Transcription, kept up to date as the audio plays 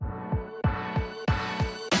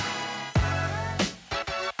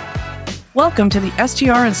Welcome to the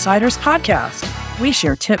STR Insiders podcast. We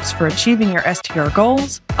share tips for achieving your STR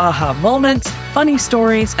goals, aha moments, funny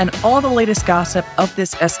stories, and all the latest gossip of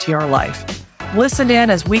this STR life. Listen in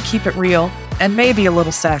as we keep it real and maybe a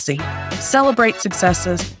little sassy, celebrate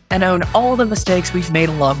successes, and own all the mistakes we've made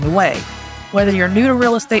along the way. Whether you're new to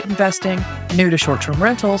real estate investing, new to short-term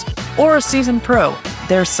rentals, or a seasoned pro,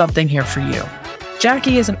 there's something here for you.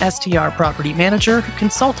 Jackie is an STR property manager who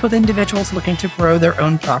consults with individuals looking to grow their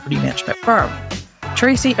own property management firm.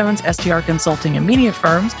 Tracy owns STR consulting and media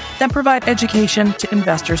firms that provide education to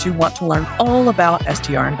investors who want to learn all about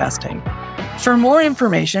STR investing. For more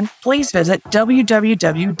information, please visit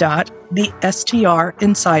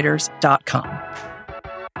www.thestrinsiders.com.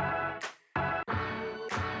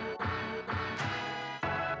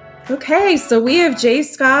 Okay, so we have Jay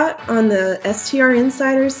Scott on the STR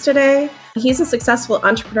Insiders today. He's a successful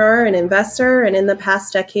entrepreneur and investor, and in the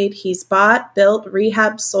past decade, he's bought, built,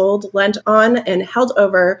 rehabbed, sold, lent on, and held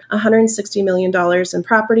over $160 million in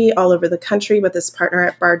property all over the country with his partner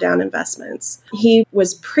at Bar Down Investments. He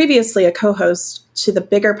was previously a co-host to the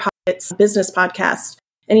Bigger Pockets business podcast,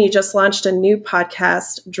 and he just launched a new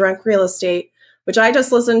podcast, Drunk Real Estate, which I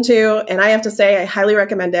just listened to, and I have to say I highly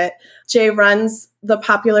recommend it. Jay runs the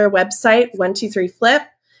popular website 123 Flip,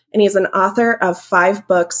 and he's an author of 5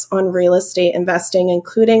 books on real estate investing,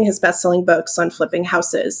 including his best-selling books on flipping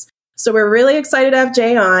houses. So we're really excited to have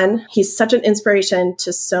Jay on. He's such an inspiration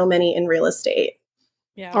to so many in real estate.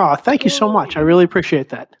 Yeah. Oh, thank you so much. I really appreciate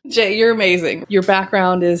that. Jay, you're amazing. Your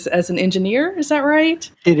background is as an engineer, is that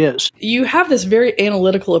right? It is. You have this very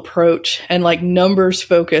analytical approach and like numbers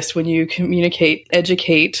focused when you communicate,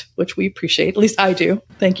 educate, which we appreciate. At least I do.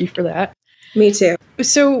 Thank you for that. Me too.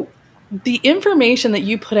 So the information that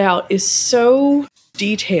you put out is so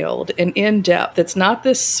detailed and in-depth. It's not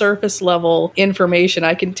this surface level information.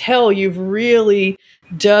 I can tell you've really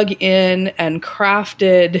dug in and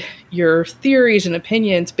crafted your theories and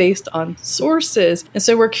opinions based on sources. And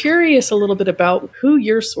so we're curious a little bit about who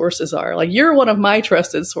your sources are. Like, you're one of my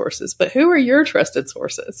trusted sources, but who are your trusted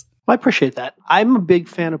sources? Well, I appreciate that. I'm a big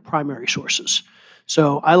fan of primary sources.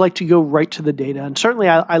 So I like to go right to the data. And certainly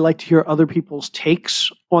I like to hear other people's takes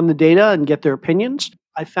on the data and get their opinions.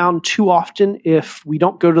 I found too often if we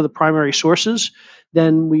don't go to the primary sources,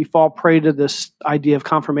 then we fall prey to this idea of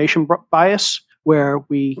confirmation bias, where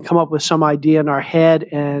we come up with some idea in our head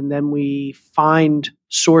and then we find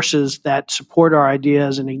sources that support our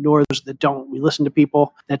ideas and ignore those that don't. We listen to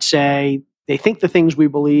people that say they think the things we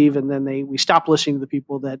believe, and then we stop listening to the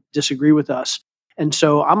people that disagree with us. And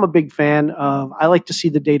so I'm a big fan of, I like to see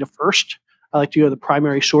the data first. I like to go to the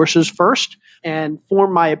primary sources first and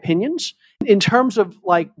form my opinions. In terms of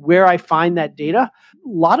like where I find that data, a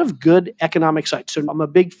lot of good economic sites. So I'm a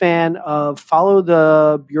big fan of follow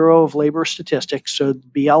the Bureau of Labor Statistics, so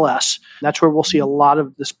BLS. That's where we'll see a lot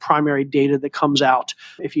of this primary data that comes out.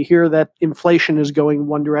 If you hear that inflation is going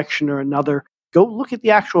one direction or another, go look at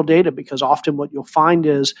the actual data, because often what you'll find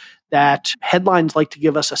is that headlines like to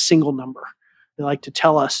give us a single number. They like to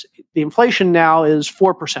tell us the inflation now is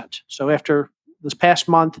 4%. So after this past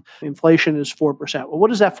month, inflation is 4%. Well, what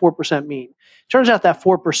does that 4% mean? It turns out that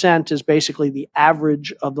 4% is basically the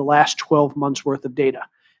average of the last 12 months worth of data.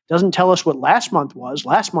 It doesn't tell us what last month was.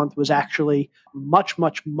 Last month was actually much,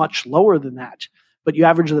 much, much lower than that. But you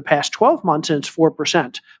average the past 12 months and it's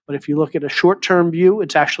 4%. But if you look at a short-term view,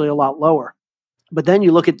 it's actually a lot lower. But then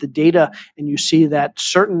you look at the data and you see that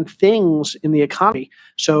certain things in the economy,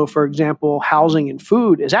 so for example, housing and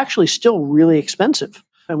food, is actually still really expensive.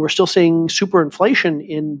 And we're still seeing super inflation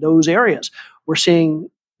in those areas. We're seeing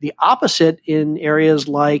the opposite in areas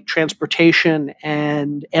like transportation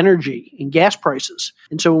and energy and gas prices.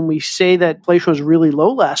 And so when we say that inflation was really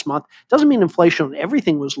low last month, it doesn't mean inflation on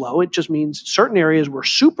everything was low. It just means certain areas were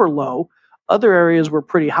super low, other areas were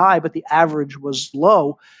pretty high, but the average was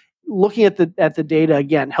low. Looking at the data,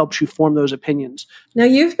 again, helps you form those opinions. Now,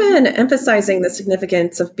 you've been emphasizing the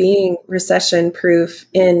significance of being recession-proof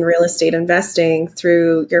in real estate investing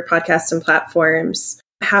through your podcast and platforms.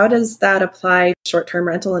 How does that apply to short-term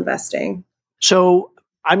rental investing? So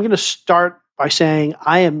I'm going to start by saying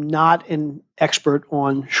I am not an expert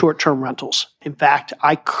on short-term rentals. In fact,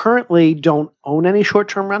 I currently don't own any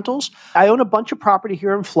short-term rentals. I own a bunch of property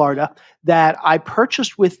here in Florida that I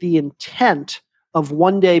purchased with the intent of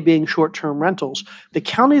one day being short-term rentals. The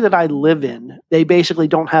county that I live in, they basically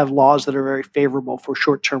don't have laws that are very favorable for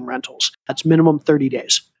short-term rentals. That's minimum 30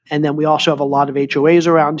 days. And then we also have a lot of HOAs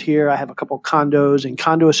around here. I have a couple of condos and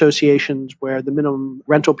condo associations where the minimum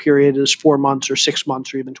rental period is 4 months or 6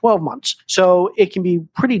 months or even 12 months. So it can be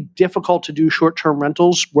pretty difficult to do short-term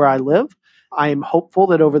rentals where I live. I am hopeful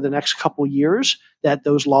that over the next couple of years that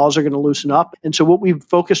those laws are going to loosen up. And so what we've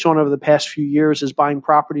focused on over the past few years is buying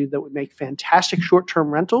property that would make fantastic short-term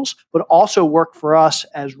rentals, but also work for us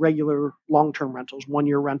as regular long-term rentals,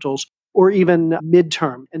 one-year rentals, or even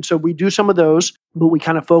midterm. And so we do some of those, but we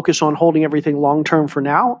kind of focus on holding everything long-term for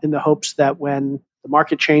now in the hopes that when the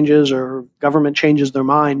market changes or government changes their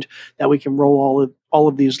mind, that we can roll all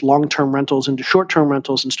of these long-term rentals into short-term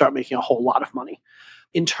rentals and start making a whole lot of money.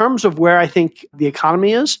 In terms of where I think the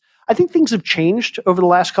economy is, I think things have changed over the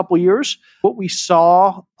last couple of years. What we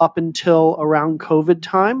saw up until around COVID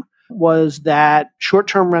time was that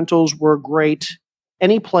short-term rentals were great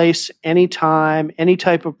any place, anytime, any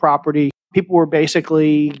type of property. People were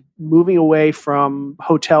basically moving away from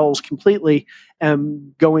hotels completely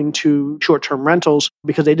and going to short-term rentals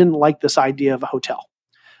because they didn't like this idea of a hotel.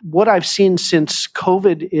 What I've seen since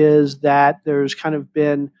COVID is that there's kind of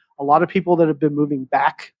been a lot of people that have been moving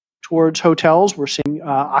back towards hotels. We're seeing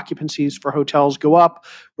occupancies for hotels go up.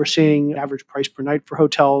 We're seeing average price per night for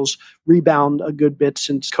hotels rebound a good bit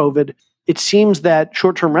since COVID. It seems that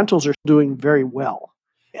short-term rentals are doing very well.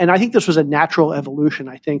 And I think this was a natural evolution.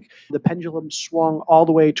 I think the pendulum swung all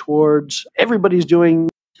the way towards everybody's doing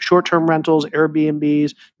short-term rentals,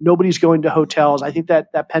 Airbnbs. Nobody's going to hotels. I think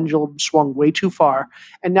that pendulum swung way too far.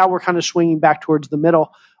 And now we're kind of swinging back towards the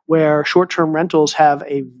middle where short-term rentals have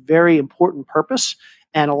a very important purpose.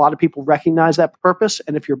 And a lot of people recognize that purpose.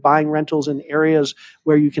 And if you're buying rentals in areas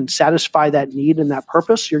where you can satisfy that need and that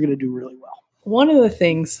purpose, you're going to do really well. One of the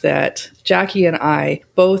things that Jackie and I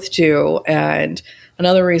both do, and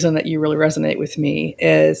another reason that you really resonate with me,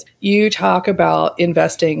 is you talk about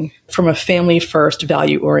investing from a family-first,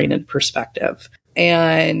 value-oriented perspective.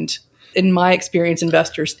 And in my experience,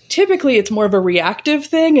 investors, typically it's more of a reactive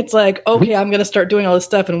thing. It's like, okay, I'm going to start doing all this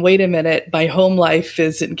stuff and wait a minute, my home life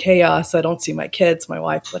is in chaos. I don't see my kids, my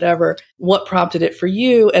wife, whatever. What prompted it for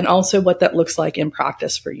you? And also what that looks like in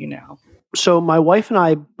practice for you now. So my wife and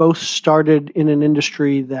I both started in an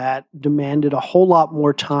industry that demanded a whole lot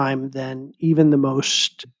more time than even the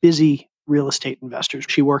most busy real estate investors.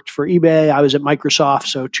 She worked for eBay. I was at Microsoft.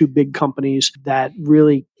 So two big companies that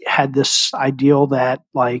really had this ideal that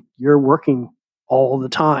like you're working all the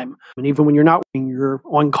time. And even when you're not working, you're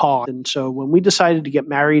on call. And so when we decided to get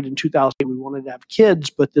married in 2008, we wanted to have kids,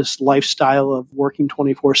 but this lifestyle of working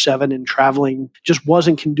 24/7 and traveling just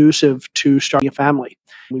wasn't conducive to starting a family.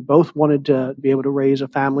 We both wanted to be able to raise a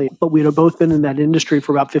family, but we had both been in that industry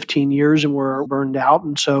for about 15 years and were burned out.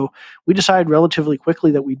 And so we decided relatively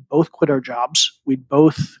quickly that we'd both quit our jobs. We'd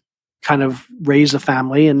both kind of raise a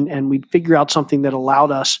family and we'd figure out something that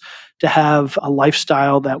allowed us to have a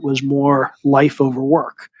lifestyle that was more life over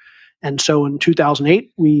work. And so in 2008,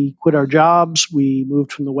 we quit our jobs. We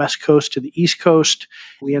moved from the West Coast to the East Coast.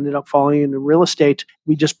 We ended up falling into real estate.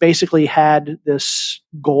 We just basically had this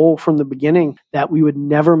goal from the beginning that we would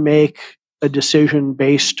never make a decision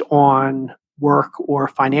based on work or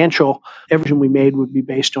financial. Everything we made would be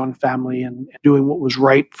based on family and doing what was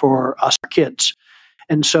right for us, our kids.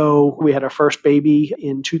 And so we had our first baby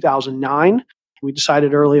in 2009. We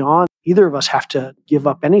decided early on, either of us have to give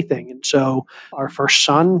up anything. And so our first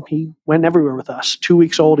son, he went everywhere with us. 2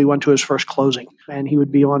 weeks old, he went to his first closing. And he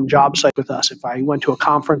would be on job site with us. If I went to a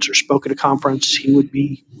conference or spoke at a conference, he would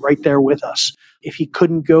be right there with us. If he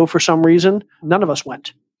couldn't go for some reason, none of us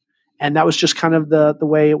went. And that was just kind of the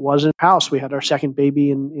way it was in the house. We had our second baby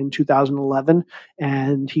in 2011,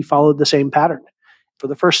 and he followed the same pattern. For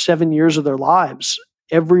the first 7 years of their lives,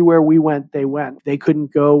 everywhere we went, they went. They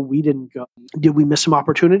couldn't go. We didn't go. Did we miss some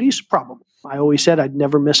opportunities? Probably. I always said I'd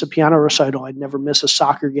never miss a piano recital. I'd never miss a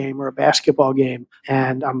soccer game or a basketball game.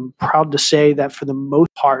 And I'm proud to say that for the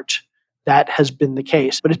most part, that has been the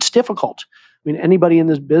case. But it's difficult. I mean, anybody in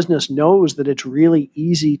this business knows that it's really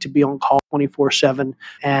easy to be on call 24/7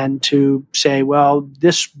 and to say, well,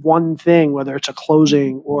 this one thing, whether it's a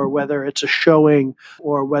closing or whether it's a showing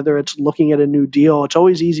or whether it's looking at a new deal, it's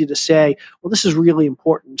always easy to say, well, this is really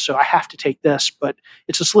important, so I have to take this. But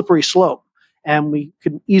it's a slippery slope. And we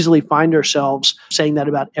could easily find ourselves saying that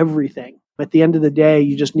about everything. At the end of the day,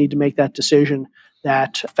 you just need to make that decision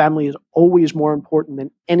that family is always more important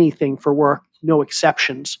than anything for work, no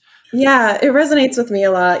exceptions. Yeah, it resonates with me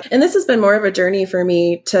a lot. And this has been more of a journey for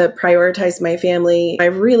me to prioritize my family. I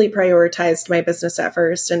really prioritized my business at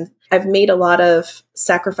first, and I've made a lot of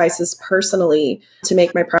sacrifices personally to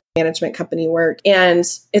make my property management company work. And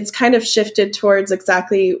it's kind of shifted towards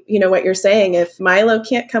exactly, what you're saying. If Milo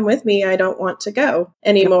can't come with me, I don't want to go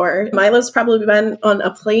anymore. Milo's probably been on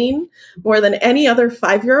a plane more than any other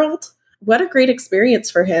 5-year-old what a great experience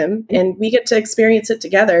for him. And we get to experience it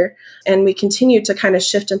together. And we continue to kind of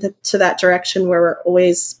shift into that direction where we're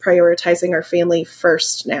always prioritizing our family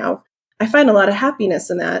first now. I find a lot of happiness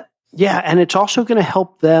in that. Yeah, and it's also going to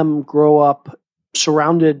help them grow up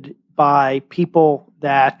surrounded by people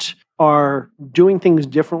that are doing things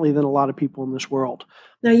differently than a lot of people in this world.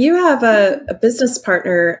 Now, you have a business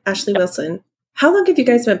partner, Ashley Wilson. How long have you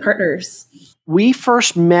guys been partners? We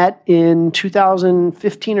first met in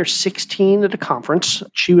 2015 or 16 at a conference.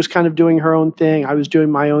 She was kind of doing her own thing. I was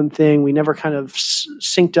doing my own thing. We never kind of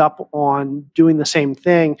synced up on doing the same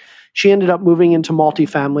thing. She ended up moving into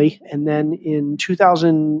multifamily. And then in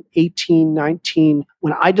 2018, 19,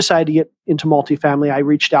 when I decided to get into multifamily, I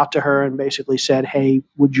reached out to her and basically said, hey,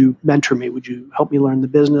 would you mentor me? Would you help me learn the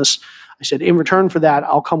business? I said, in return for that,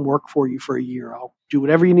 I'll come work for you for a year. I'll do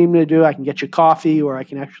whatever you need me to do. I can get you coffee, or I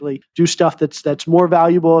can actually do stuff that's more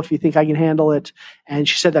valuable if you think I can handle it. And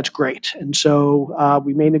she said, that's great. And so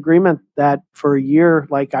we made an agreement that for a year,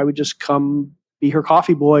 like I would just come be her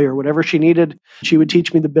coffee boy or whatever she needed. She would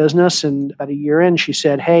teach me the business. And about a year in, she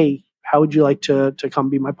said, hey, how would you like to come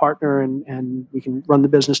be my partner and we can run the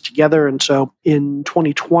business together? And so in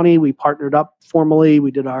 2020, we partnered up formally.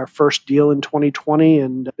 We did our first deal in 2020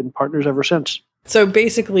 and have been partners ever since. So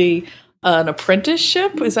basically an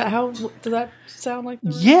apprenticeship? Is that how, does that sound like?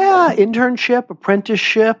 Yeah, internship,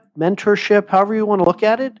 apprenticeship, mentorship, however you want to look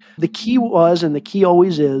at it. The key was, and the key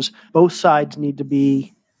always is, both sides need to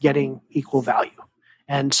be getting equal value.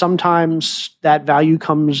 And sometimes that value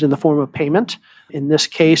comes in the form of payment. In this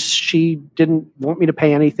case, she didn't want me to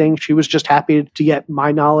pay anything. She was just happy to get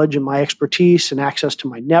my knowledge and my expertise and access to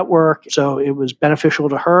my network. So it was beneficial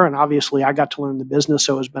to her. And obviously, I got to learn the business,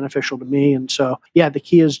 so it was beneficial to me. And so, yeah, the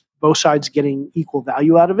key is both sides getting equal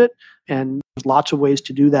value out of it. And there's lots of ways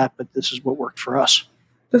to do that, but this is what worked for us.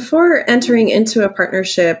 Before entering into a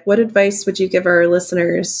partnership, what advice would you give our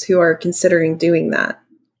listeners who are considering doing that?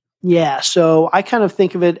 Yeah, so I kind of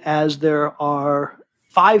think of it as there are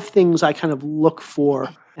 5 things I kind of look for.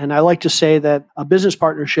 And I like to say that a business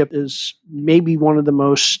partnership is maybe one of the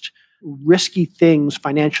most risky things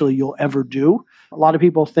financially you'll ever do. A lot of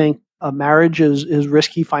people think a marriage is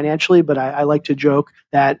risky financially, but I like to joke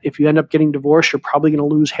that if you end up getting divorced, you're probably going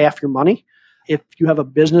to lose half your money. If you have a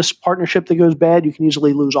business partnership that goes bad, you can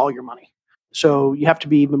easily lose all your money. So you have to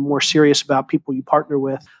be even more serious about people you partner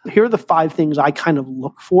with. Here are the 5 things I kind of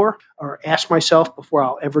look for or ask myself before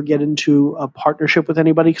I'll ever get into a partnership with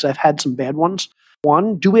anybody, because I've had some bad ones.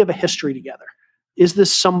 1, do we have a history together? Is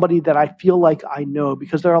this somebody that I feel like I know?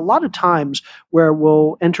 Because there are a lot of times where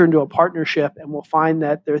we'll enter into a partnership and we'll find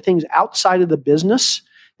that there are things outside of the business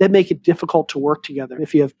that make it difficult to work together.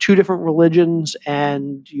 If you have 2 different religions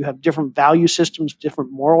and you have different value systems,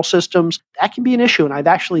 different moral systems, that can be an issue. And I've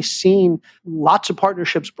actually seen lots of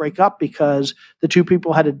partnerships break up because the 2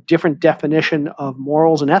 people had a different definition of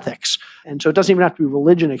morals and ethics. And so it doesn't even have to be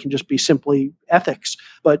religion. It can just be simply ethics.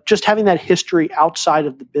 But just having that history outside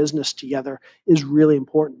of the business together is really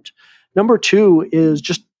important. Number 2 is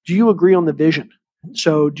just, do you agree on the vision?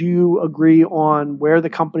 So do you agree on where the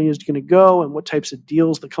company is going to go and what types of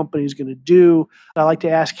deals the company is going to do? I like to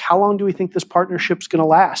ask, how long do we think this partnership is going to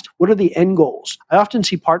last? What are the end goals? I often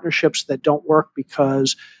see partnerships that don't work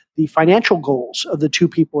because the financial goals of the 2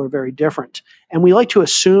 people are very different. And we like to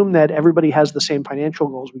assume that everybody has the same financial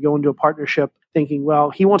goals. We go into a partnership thinking,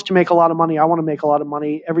 well, he wants to make a lot of money, I want to make a lot of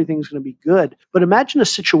money, everything's going to be good. But imagine a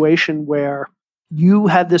situation where you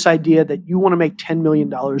have this idea that you want to make $10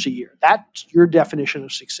 million a year. That's your definition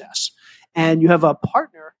of success. And you have a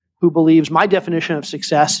partner who believes my definition of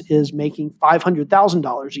success is making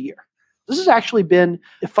 $500,000 a year. This has actually been,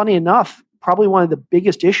 funny enough, probably one of the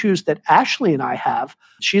biggest issues that Ashley and I have.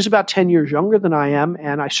 She's about 10 years younger than I am,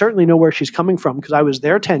 and I certainly know where she's coming from because I was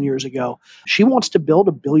there 10 years ago. She wants to build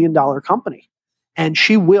a $1 billion company, and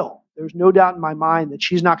she will. There's no doubt in my mind that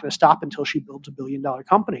she's not going to stop until she builds a $1 billion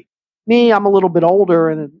company. Me, I'm a little bit older,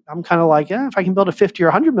 and I'm kind of like, if I can build a $50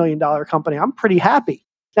 or $100 million company, I'm pretty happy.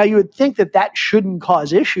 Now, you would think that that shouldn't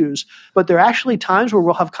cause issues, but there are actually times where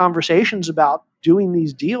we'll have conversations about doing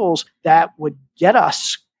these deals that would get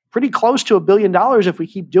us pretty close to $1 billion if we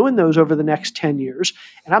keep doing those over the next 10 years.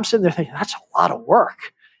 And I'm sitting there thinking, that's a lot of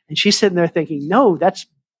work. And she's sitting there thinking, no, that's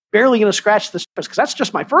barely going to scratch the surface because that's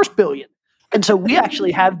just my first $1 billion. And so we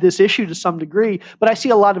actually have this issue to some degree, but I see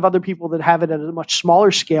a lot of other people that have it at a much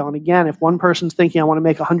smaller scale. And again, if one person's thinking, I want to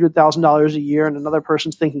make $100,000 a year and another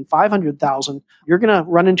person's thinking $500,000, you're going to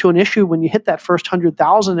run into an issue when you hit that first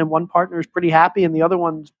 $100,000 and one partner is pretty happy and the other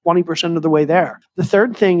one's 20% of the way there. The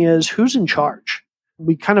third thing is, who's in charge?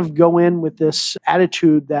 We kind of go in with this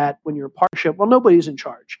attitude that when you're a partnership, well, nobody's in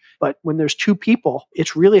charge. But when there's two people,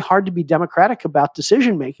 it's really hard to be democratic about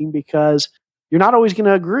decision making because you're not always going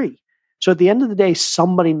to agree. So at the end of the day,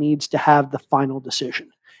 somebody needs to have the final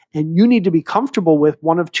decision. And you need to be comfortable with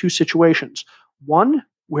one of two situations. One,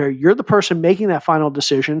 where you're the person making that final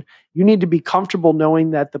decision. You need to be comfortable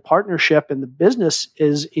knowing that the partnership and the business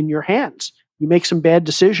is in your hands. You make some bad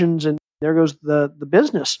decisions and there goes the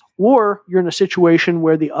business. Or you're in a situation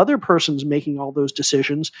where the other person's making all those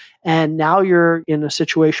decisions, and now you're in a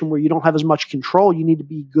situation where you don't have as much control. You need to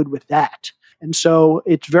be good with that. And so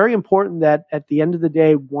it's very important that at the end of the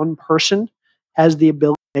day, one person has the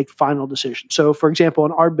ability to make final decisions. So for example,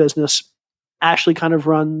 in our business, Ashley kind of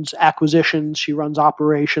runs acquisitions. She runs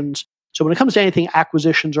operations. So when it comes to anything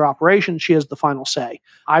acquisitions or operations, she has the final say.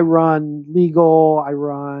 I run legal, I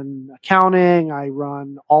run accounting, I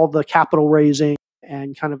run all the capital raising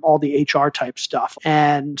and kind of all the HR type stuff.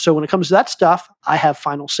 And so when it comes to that stuff, I have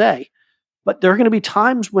final say. But there are going to be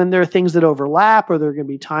times when there are things that overlap, or there are going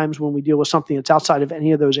to be times when we deal with something that's outside of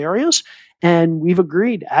any of those areas. And we've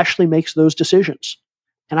agreed Ashley makes those decisions.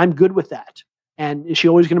 And I'm good with that. And is she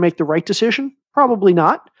always going to make the right decision? Probably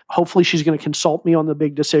not. Hopefully she's going to consult me on the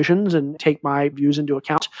big decisions and take my views into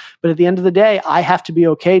account. But at the end of the day, I have to be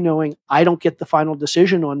okay knowing I don't get the final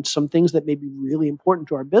decision on some things that may be really important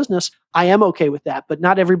to our business. I am okay with that, but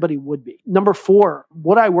not everybody would be. Number 4,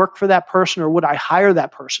 would I work for that person or would I hire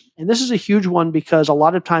that person? And this is a huge one because a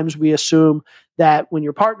lot of times we assume that when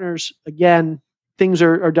you're partners, again, things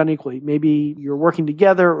are done equally. Maybe you're working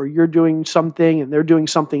together or you're doing something and they're doing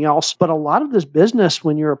something else. But a lot of this business,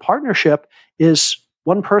 when you're a partnership, is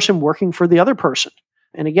one person working for the other person.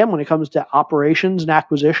 And again, when it comes to operations and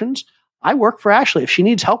acquisitions, I work for Ashley. If she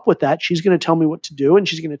needs help with that, she's going to tell me what to do and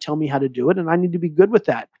she's going to tell me how to do it. And I need to be good with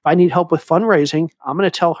that. If I need help with fundraising, I'm going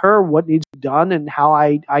to tell her what needs to be done and how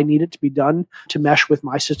I need it to be done to mesh with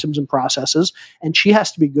my systems and processes. And she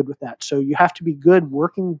has to be good with that. So you have to be good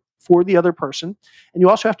working for the other person. And you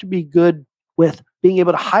also have to be good with being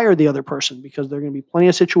able to hire the other person, because there are going to be plenty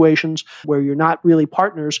of situations where you're not really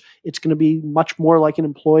partners. It's going to be much more like an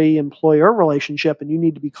employee-employer relationship, and you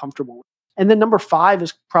need to be comfortable with it. And then number 5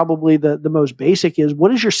 is probably the most basic is,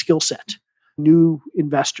 what is your skill set? New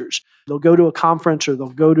investors, they'll go to a conference or they'll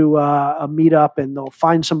go to a meetup and they'll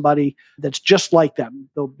find somebody that's just like them.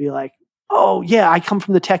 They'll be like, oh yeah, I come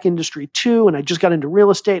from the tech industry too, and I just got into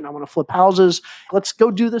real estate and I want to flip houses. Let's go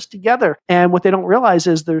do this together. And what they don't realize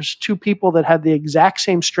is there's two people that have the exact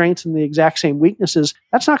same strengths and the exact same weaknesses.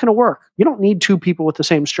 That's not going to work. You don't need two people with the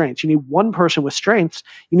same strengths. You need one person with strengths.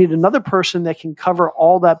 You need another person that can cover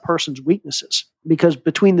all that person's weaknesses, because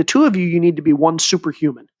between the two of you, you need to be one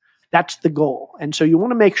superhuman. That's the goal. And so you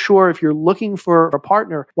want to make sure, if you're looking for a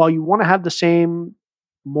partner, while you want to have the same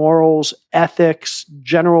morals, ethics,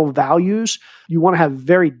 general values, you want to have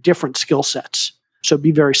very different skill sets. So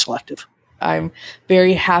be very selective. I'm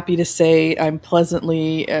very happy to say I'm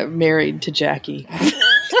pleasantly married to Jackie.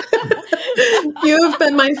 You have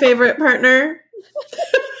been my favorite partner.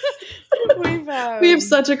 We have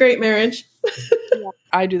such a great marriage.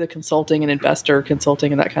 I do the consulting and investor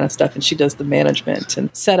consulting and that kind of stuff, and she does the management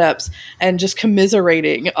and setups and just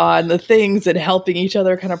commiserating on the things and helping each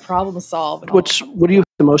other kind of problem solve. What do you hate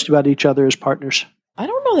the most about each other as partners? I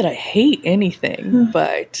don't know that I hate anything,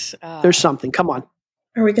 but there's something. Come on.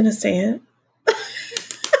 Are we going to say it?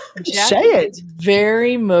 Say it. Is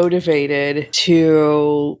very motivated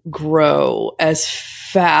to grow as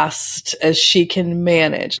fast as she can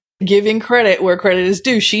manage. Giving credit where credit is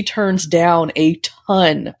due, she turns down a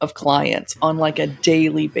ton of clients on like a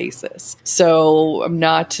daily basis. So I'm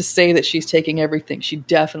not to say that she's taking everything. She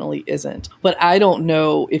definitely isn't. But I don't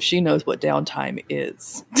know if she knows what downtime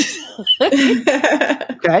is.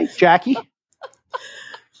 Okay, Jackie?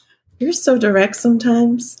 You're so direct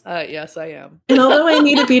sometimes. Yes, I am. And although I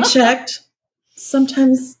need to be checked,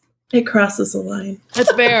 sometimes it crosses a line.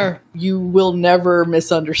 That's fair. You will never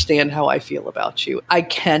misunderstand how I feel about you. I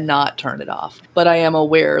cannot turn it off. But I am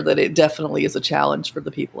aware that it definitely is a challenge for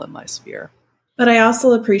the people in my sphere. But I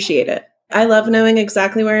also appreciate it. I love knowing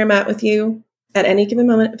exactly where I'm at with you at any given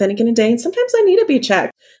moment of any given day. And sometimes I need to be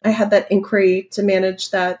checked. I had that inquiry to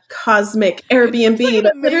manage that cosmic Airbnb. It's like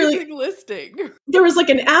an amazing listing. There was like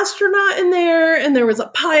an astronaut in there and there was a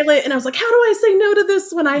pilot. And I was like, how do I say no to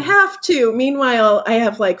this when I have to? Meanwhile, I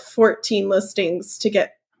have like 14 listings to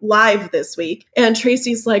get live this week. And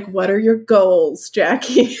Tracy's like, what are your goals,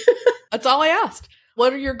 Jackie? That's all I asked.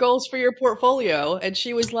 What are your goals for your portfolio? And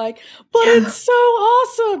she was like, but it's so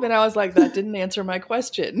awesome. And I was like, that didn't answer my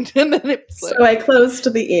question. And then it was like, so I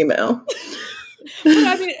closed the email. But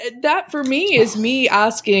I mean, that for me is me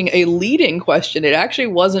asking a leading question. It actually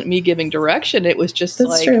wasn't me giving direction. It was just That's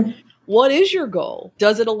like, true. What is your goal?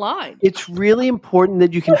 Does it align? It's really important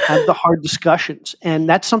that you can have the hard discussions. And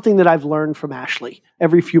that's something that I've learned from Ashley.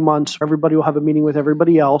 Every few months, everybody will have a meeting with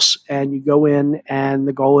everybody else, and you go in, and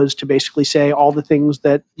the goal is to basically say all the things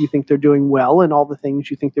that you think they're doing well and all the things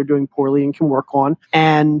you think they're doing poorly and can work on.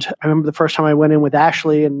 And I remember the first time I went in with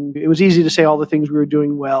Ashley, and it was easy to say all the things we were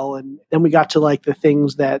doing well. And then we got to like the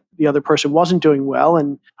things that the other person wasn't doing well.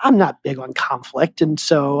 And I'm not big on conflict. And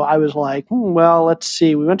so I was like, well, let's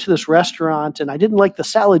see. We went to this restaurant, and I didn't like the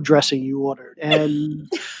salad dressing you ordered.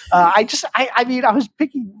 And I was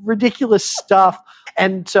picking ridiculous stuff.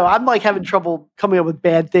 And so I'm like having trouble coming up with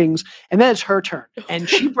bad things. And then it's her turn. And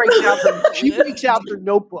she breaks out her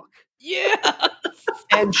notebook. Yes.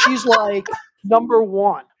 And she's like, number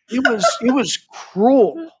one, it was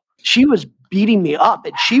cruel. She was beating me up,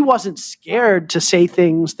 and she wasn't scared to say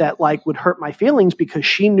things that like would hurt my feelings because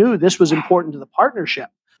she knew this was important to the partnership.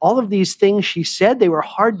 All of these things she said, they were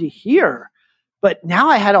hard to hear. But now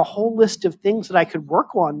I had a whole list of things that I could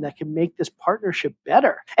work on that can make this partnership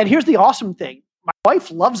better. And here's the awesome thing. My wife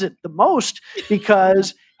loves it the most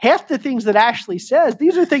because half the things that Ashley says,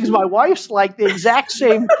 these are things my wife's like the exact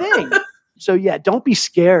same thing. So yeah, don't be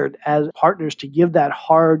scared as partners to give that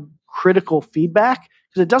hard, critical feedback,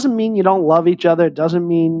 because it doesn't mean you don't love each other. It doesn't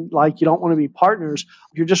mean like you don't want to be partners.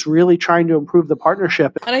 You're just really trying to improve the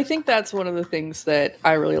partnership. And I think that's one of the things that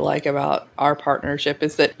I really like about our partnership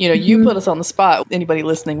is that, you put us on the spot. Anybody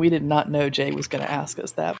listening, we did not know Jay was going to ask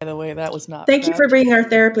us that. By the way, that was not. Thank you for being our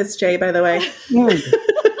therapist, Jay, by the way.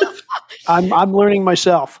 I'm learning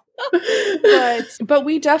myself. But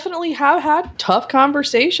we definitely have had tough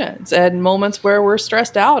conversations and moments where we're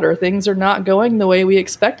stressed out or things are not going the way we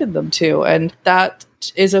expected them to. And that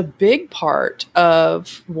is a big part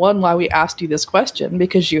of why we asked you this question,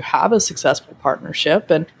 because you have a successful partnership.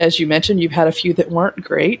 And as you mentioned, you've had a few that weren't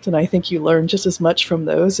great. And I think you learn just as much from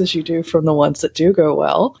those as you do from the ones that do go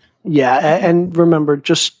well. Yeah. And remember,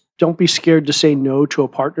 just don't be scared to say no to a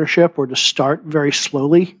partnership or to start very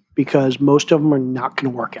slowly, because most of them are not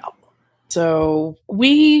going to work out. So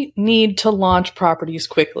we need to launch properties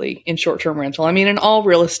quickly in short-term rental. I mean, in all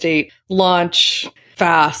real estate, launch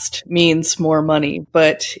fast means more money.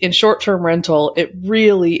 But in short-term rental, it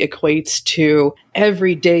really equates to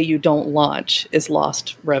every day you don't launch is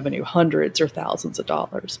lost revenue, hundreds or thousands of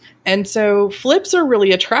dollars. And so flips are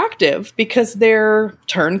really attractive because they're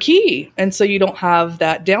turnkey. And so you don't have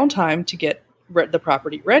that downtime to get the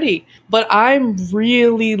property ready. But I'm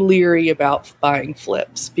really leery about buying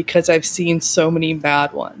flips because I've seen so many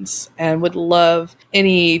bad ones, and would love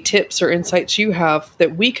any tips or insights you have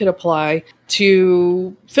that we could apply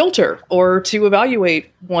to filter or to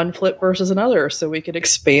evaluate one flip versus another so we could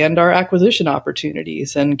expand our acquisition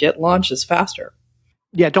opportunities and get launches faster.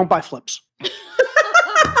 Yeah, don't buy flips. I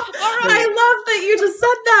love that you just said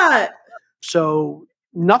that. So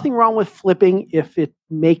nothing wrong with flipping if it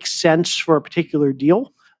makes sense for a particular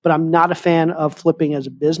deal, but I'm not a fan of flipping as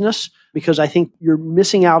a business because I think you're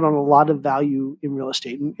missing out on a lot of value in real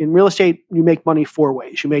estate. In real estate, you make money four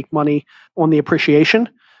ways. You make money on the appreciation.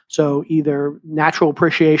 So either natural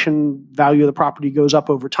appreciation, value of the property goes up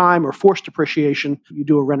over time, or forced appreciation, you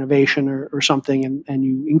do a renovation or something and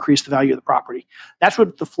you increase the value of the property. That's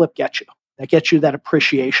what the flip gets you. That gets you that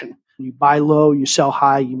appreciation. You buy low, you sell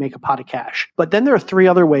high, you make a pot of cash. But then there are three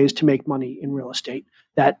other ways to make money in real estate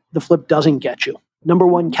that the flip doesn't get you. Number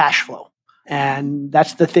one, cash flow. And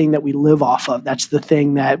that's the thing that we live off of. That's the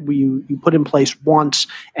thing that you put in place once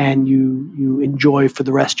and you enjoy for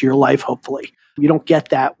the rest of your life, hopefully. You don't get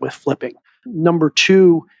that with flipping. Number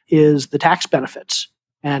two is the tax benefits.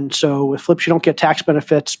 And so with flips, you don't get tax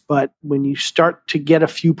benefits, but when you start to get a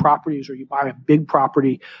few properties or you buy a big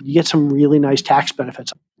property, you get some really nice tax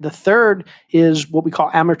benefits. The third is what we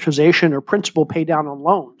call amortization or principal pay down on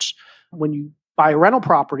loans. When you buy a rental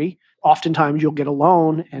property, oftentimes you'll get a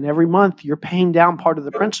loan and every month you're paying down part of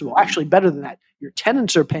the principal. Actually, better than that, your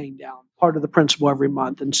tenants are paying down part of the principal every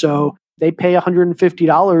month. And so they pay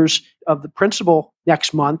 $150 of the principal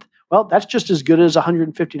next month. Well, that's just as good as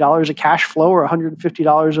 $150 of cash flow or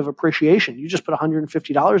 $150 of appreciation. You just put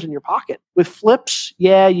 $150 in your pocket. With flips,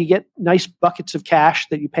 yeah, you get nice buckets of cash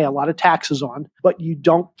that you pay a lot of taxes on, but you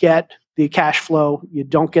don't get the cash flow, you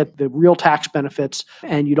don't get the real tax benefits,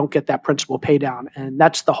 and you don't get that principal pay down. And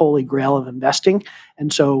that's the holy grail of investing.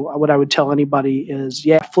 And so what I would tell anybody is,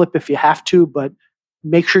 yeah, flip if you have to, but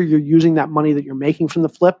make sure you're using that money that you're making from the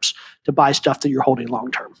flips to buy stuff that you're holding long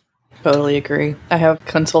term. Totally agree. I have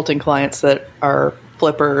consulting clients that are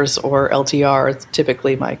flippers or LTR. It's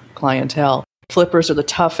typically my clientele. Flippers are the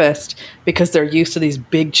toughest because they're used to these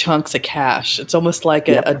big chunks of cash. It's almost like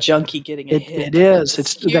a junkie getting a hit. It is.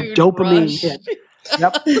 It's that dopamine hit.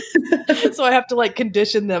 Yep. So I have to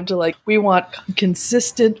condition them to we want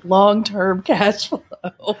consistent long-term cash flow.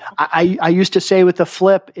 I used to say with the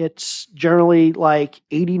flip, it's generally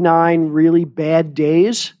 89 really bad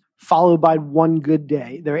days followed by one good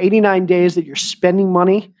day. There are 89 days that you're spending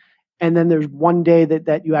money, and then there's one day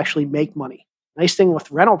that you actually make money. Nice thing with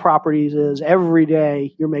rental properties is every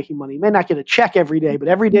day you're making money. You may not get a check every day, but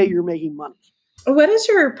every day you're making money. What is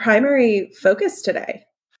your primary focus today?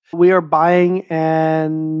 We are buying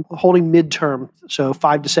and holding midterm, so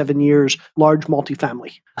 5 to 7 years, large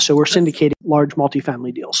multifamily. So we're syndicating large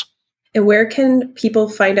multifamily deals. And where can people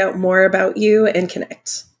find out more about you and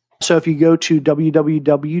connect? So if you go to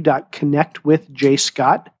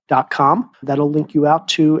www.connectwithjayscott.com, that'll link you out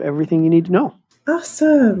to everything you need to know.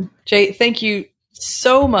 Awesome. Jay, thank you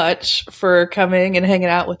so much for coming and hanging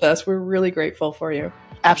out with us. We're really grateful for you.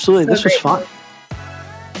 Absolutely. This was fun.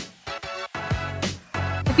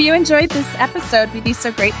 If you enjoyed this episode, we'd be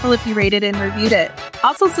so grateful if you rated and reviewed it.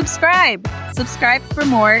 Also, subscribe. Subscribe for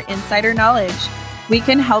more insider knowledge. We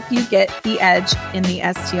can help you get the edge in the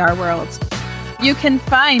STR world. You can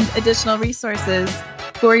find additional resources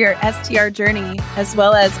for your STR journey, as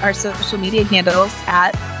well as our social media handles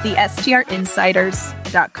at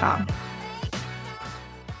thestrinsiders.com.